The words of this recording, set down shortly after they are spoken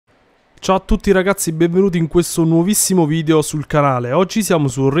Ciao a tutti ragazzi, benvenuti in questo nuovissimo video sul canale. Oggi siamo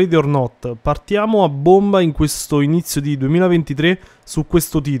su Ready or Not. Partiamo a bomba in questo inizio di 2023 su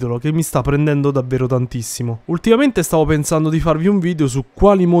questo titolo che mi sta prendendo davvero tantissimo. Ultimamente stavo pensando di farvi un video su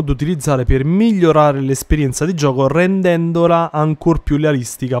quali mod utilizzare per migliorare l'esperienza di gioco rendendola ancora più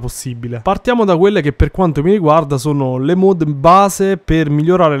realistica possibile. Partiamo da quelle che per quanto mi riguarda sono le mod base per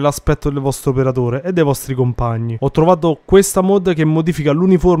migliorare l'aspetto del vostro operatore e dei vostri compagni. Ho trovato questa mod che modifica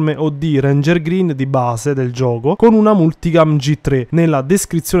l'uniforme OD Ranger Green di base del gioco con una multicam G3. Nella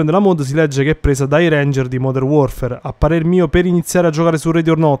descrizione della mod si legge che è presa dai Ranger di Modern Warfare. A parer mio, per iniziare a giocare su Ready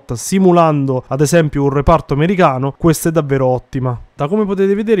or Not simulando ad esempio un reparto americano, questa è davvero ottima. Da come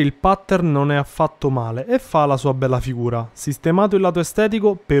potete vedere il pattern non è affatto male e fa la sua bella figura. Sistemato il lato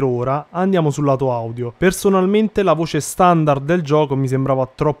estetico, per ora andiamo sul lato audio. Personalmente la voce standard del gioco mi sembrava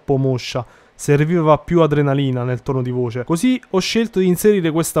troppo moscia, serviva più adrenalina nel tono di voce. Così ho scelto di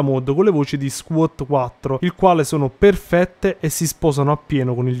inserire questa mod con le voci di Squad 4, il quale sono perfette e si sposano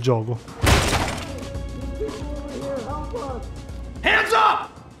appieno con il gioco. Hands up!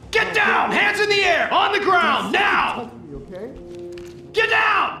 Get down! Hands in the air! On the ground! Now! Get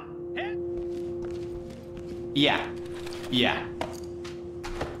down! Yeah.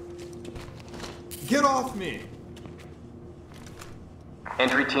 Get off me!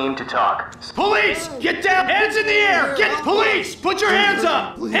 Entry team to talk. Police! Get down! Hands in the air! Get police! Put your hands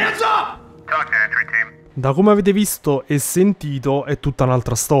up! Hands up! Talk to entry team. Da come avete visto e sentito è tutta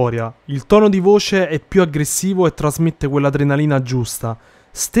un'altra storia. Il tono di voce è più aggressivo e trasmette quell'adrenalina giusta.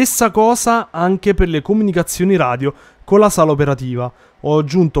 Stessa cosa anche per le comunicazioni radio con la sala operativa. Ho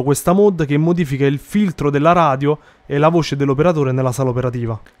aggiunto questa mod che modifica il filtro della radio e la voce dell'operatore nella sala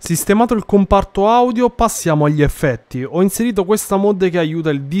operativa. Sistemato il comparto audio, passiamo agli effetti. Ho inserito questa mod che aiuta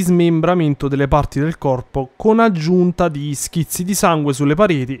il dismembramento delle parti del corpo con aggiunta di schizzi di sangue sulle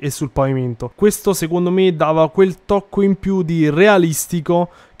pareti e sul pavimento. Questo secondo me dava quel tocco in più di realistico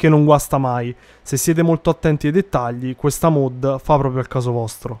che non guasta mai. Se siete molto attenti ai dettagli, questa mod fa proprio al caso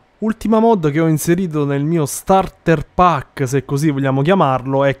vostro. Ultima mod che ho inserito nel mio starter pack, se così vogliamo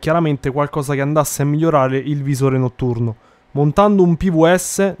chiamarlo, è chiaramente qualcosa che andasse a migliorare il visore notturno. Montando un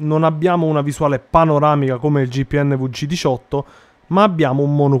PVS non abbiamo una visuale panoramica come il GPN VG18, ma abbiamo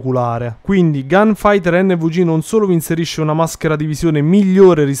un monoculare. Quindi Gunfighter NVG non solo vi inserisce una maschera di visione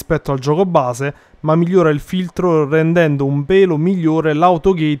migliore rispetto al gioco base, ma migliora il filtro rendendo un pelo migliore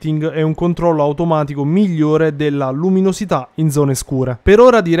l'autogating e un controllo automatico migliore della luminosità in zone scure. Per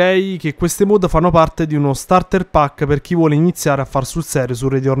ora direi che queste mod fanno parte di uno starter pack per chi vuole iniziare a far sul serio su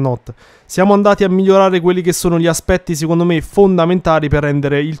Ready or Not. Siamo andati a migliorare quelli che sono gli aspetti secondo me fondamentali per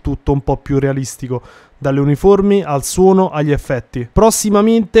rendere il tutto un po' più realistico, dalle uniformi al suono agli effetti.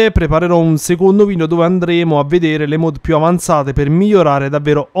 Prossimamente preparerò un secondo video dove andremo a vedere le mod più avanzate per migliorare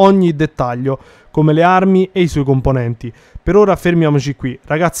davvero ogni dettaglio, come le armi e i suoi componenti. Per ora fermiamoci qui.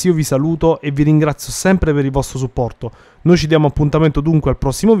 Ragazzi, io vi saluto e vi ringrazio sempre per il vostro supporto. Noi ci diamo appuntamento dunque al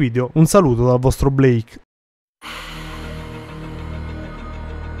prossimo video. Un saluto dal vostro Blake.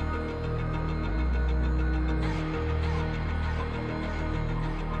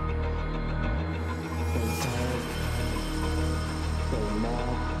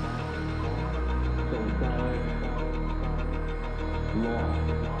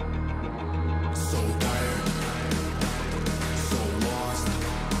 So